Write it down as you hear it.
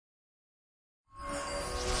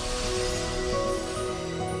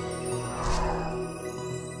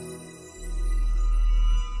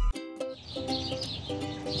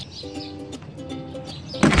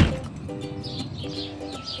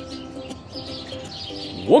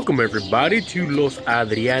Welcome everybody to Los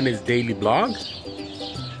Adrianes Daily Vlog.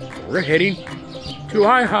 We're heading to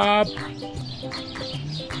IHOP.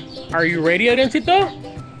 Are you ready, Adriancito?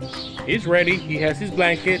 He's ready. He has his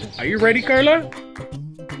blanket. Are you ready, Carla?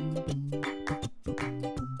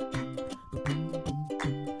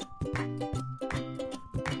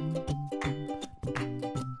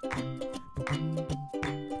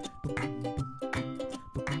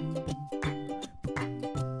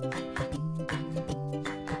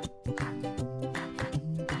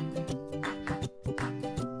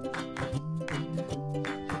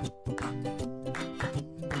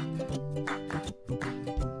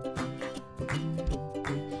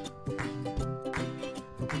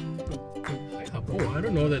 Oh, I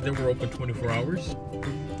don't know that they were open 24 hours.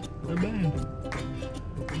 Not bad.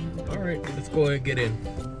 Alright, let's go ahead and get in.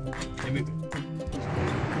 Maybe.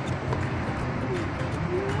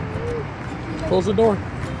 Close the door.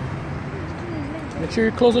 Make sure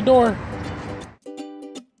you close the door.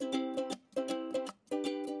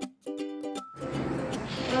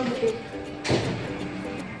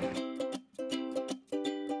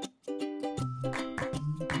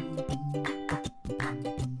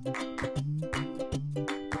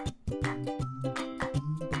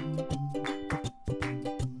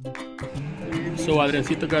 So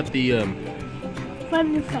Adriancito got the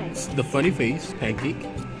funny face pancake.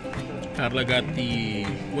 Carla got the,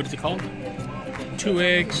 what is it called? 2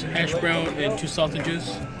 eggs, hash brown, and 2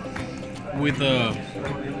 sausages with a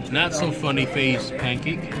not so funny face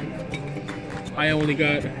pancake. I only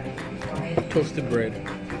got toasted bread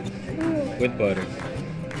with butter.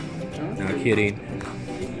 Not kidding.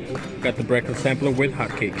 Got the breakfast sampler with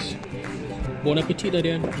hotcakes. Bon appetit,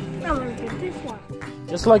 Adrian. I'm gonna get this one.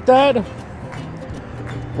 Just like that.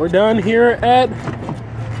 We're done here at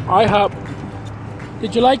IHOP.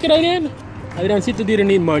 Did you like it, Adrian? Adriancito didn't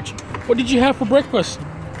eat much. What did you have for breakfast?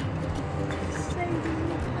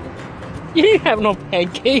 You didn't have no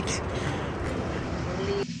pancakes.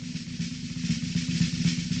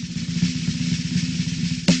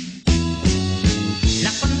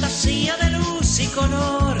 La fantasía de luz y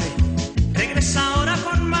color regresa ahora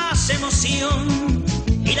con más emoción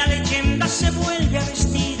y la leyenda se vuelve a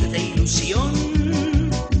vestir de ilusión.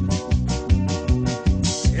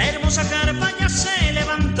 La carpa ya se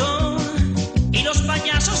levantó y los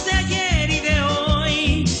payasos de ayer y de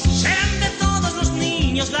hoy serán de todos los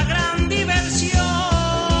niños la gran diversión.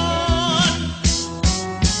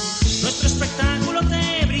 Nuestro espectáculo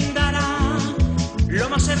te brindará lo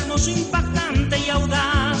más hermoso, impactante y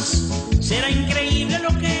audaz. Será increíble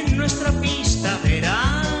lo que en nuestra pista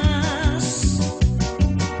verás.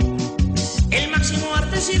 El máximo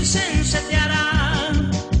arte circense te hará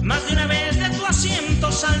más de una vez de tu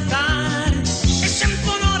asiento saltar. Es en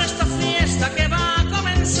tu honor esta fiesta que va a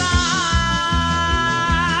comenzar.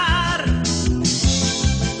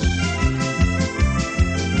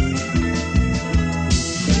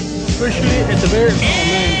 Officially at the very, oh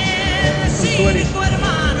man, I'm sweaty.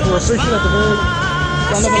 We're officially at the very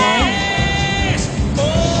front of the line.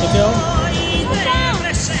 Hotel.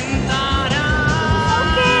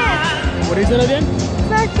 What is it again?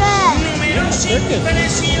 Circus.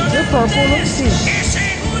 Circus. You're purple, look at you.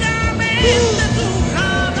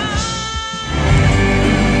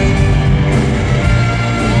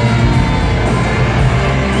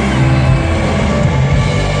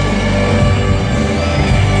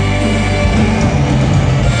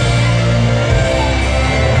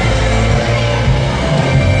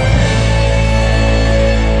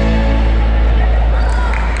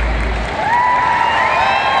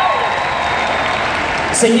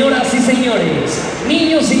 Señoras y señores,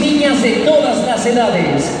 niños y niñas de todas las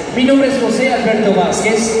edades, mi nombre es José Alberto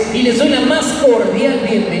Vázquez y les doy la más cordial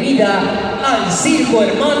bienvenida al Circo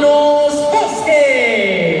Hermanos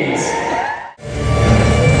Vasquez.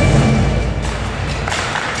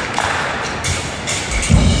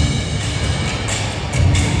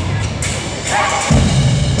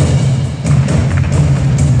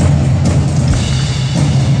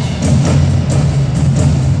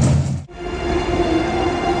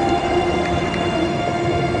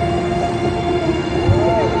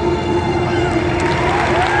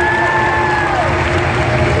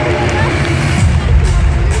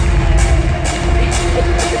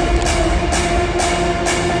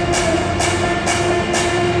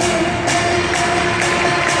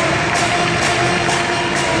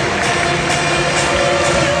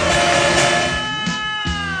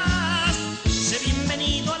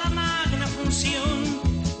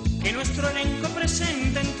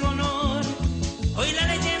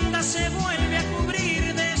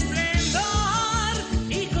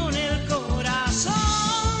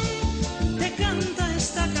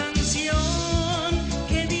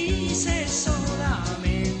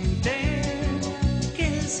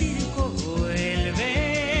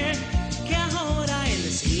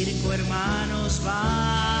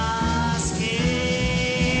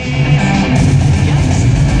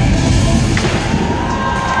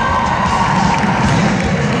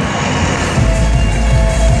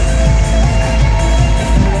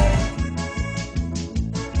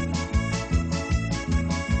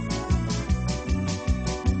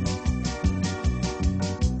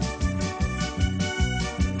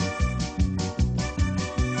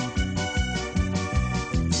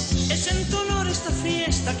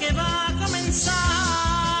 fiesta que va a comenzar.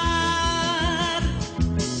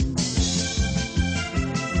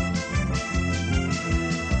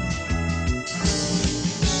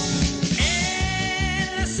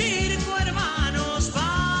 El Circo Hermanos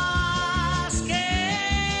Vasquez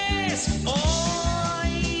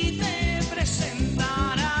hoy te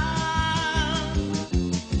presentará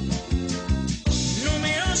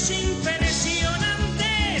números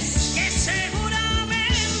impresionantes que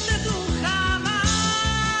seguramente tú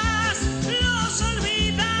jamás los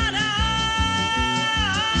olvidarás.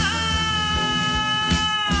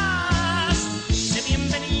 Sé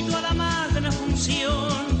bienvenido a la magna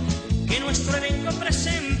función que nuestro elenco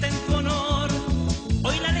presenta en tu honor.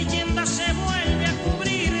 Hoy la leyenda se vuelve a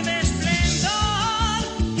cubrir de esplendor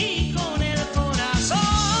y con el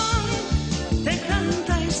corazón te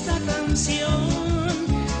canta esta canción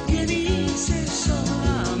que dice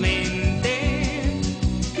solamente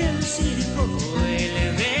que el circo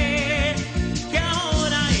vuelve, que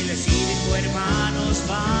ahora el Circo Hermanos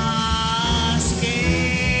Vasquez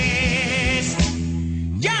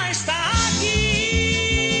ya está aquí.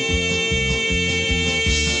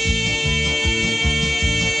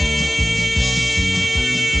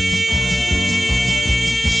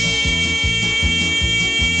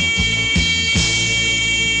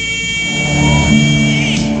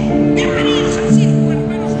 Bienvenidos al Circo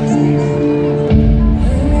Hermanos Vasquez.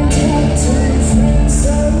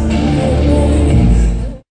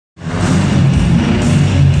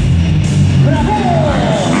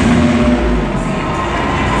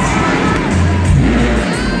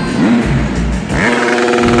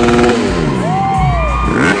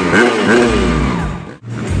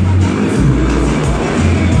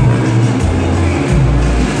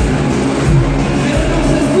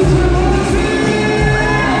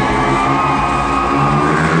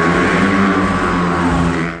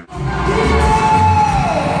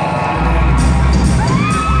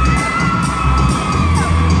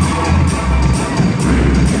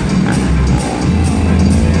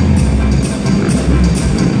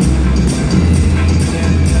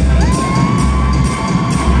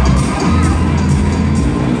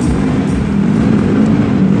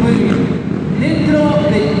 Muy bien. Dentro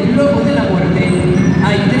del globo de la muerte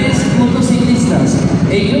hay 3 motociclistas.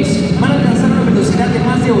 Ellos van a alcanzar una velocidad de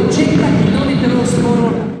más de 80 kilómetros por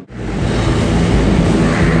hora.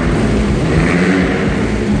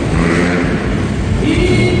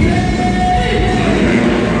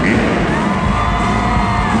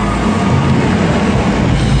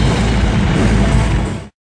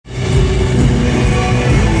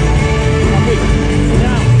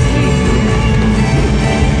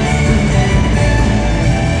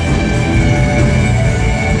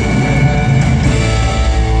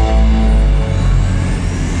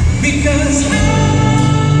 Because I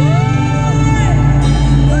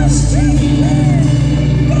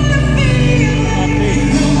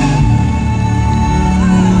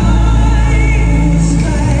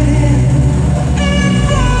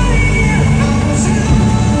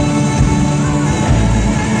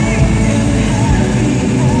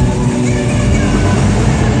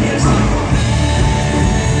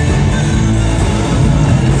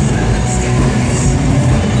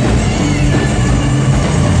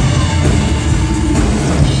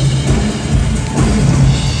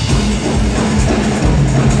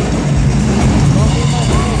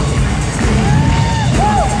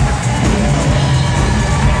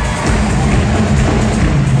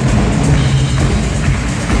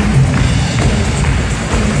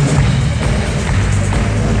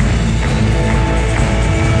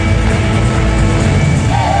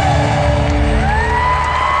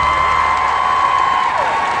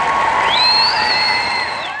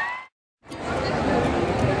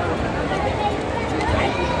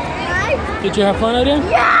Did you have fun, Adrian?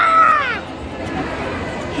 Yeah!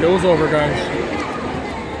 Show's over, guys.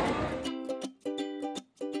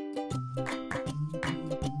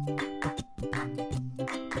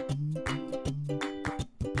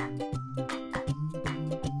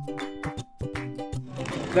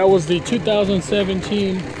 That was the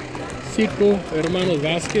 2017 Circo Hermanos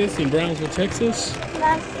Vasquez in Brownsville, Texas.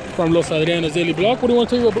 Let's From Losadrianes Daily Vlog. What do you want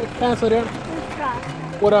to tell you about pants, Adrian? try.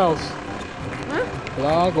 What else? Huh?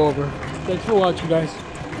 Vlog over. Thanks for watching, guys.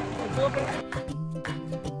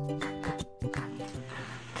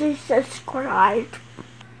 Please subscribe.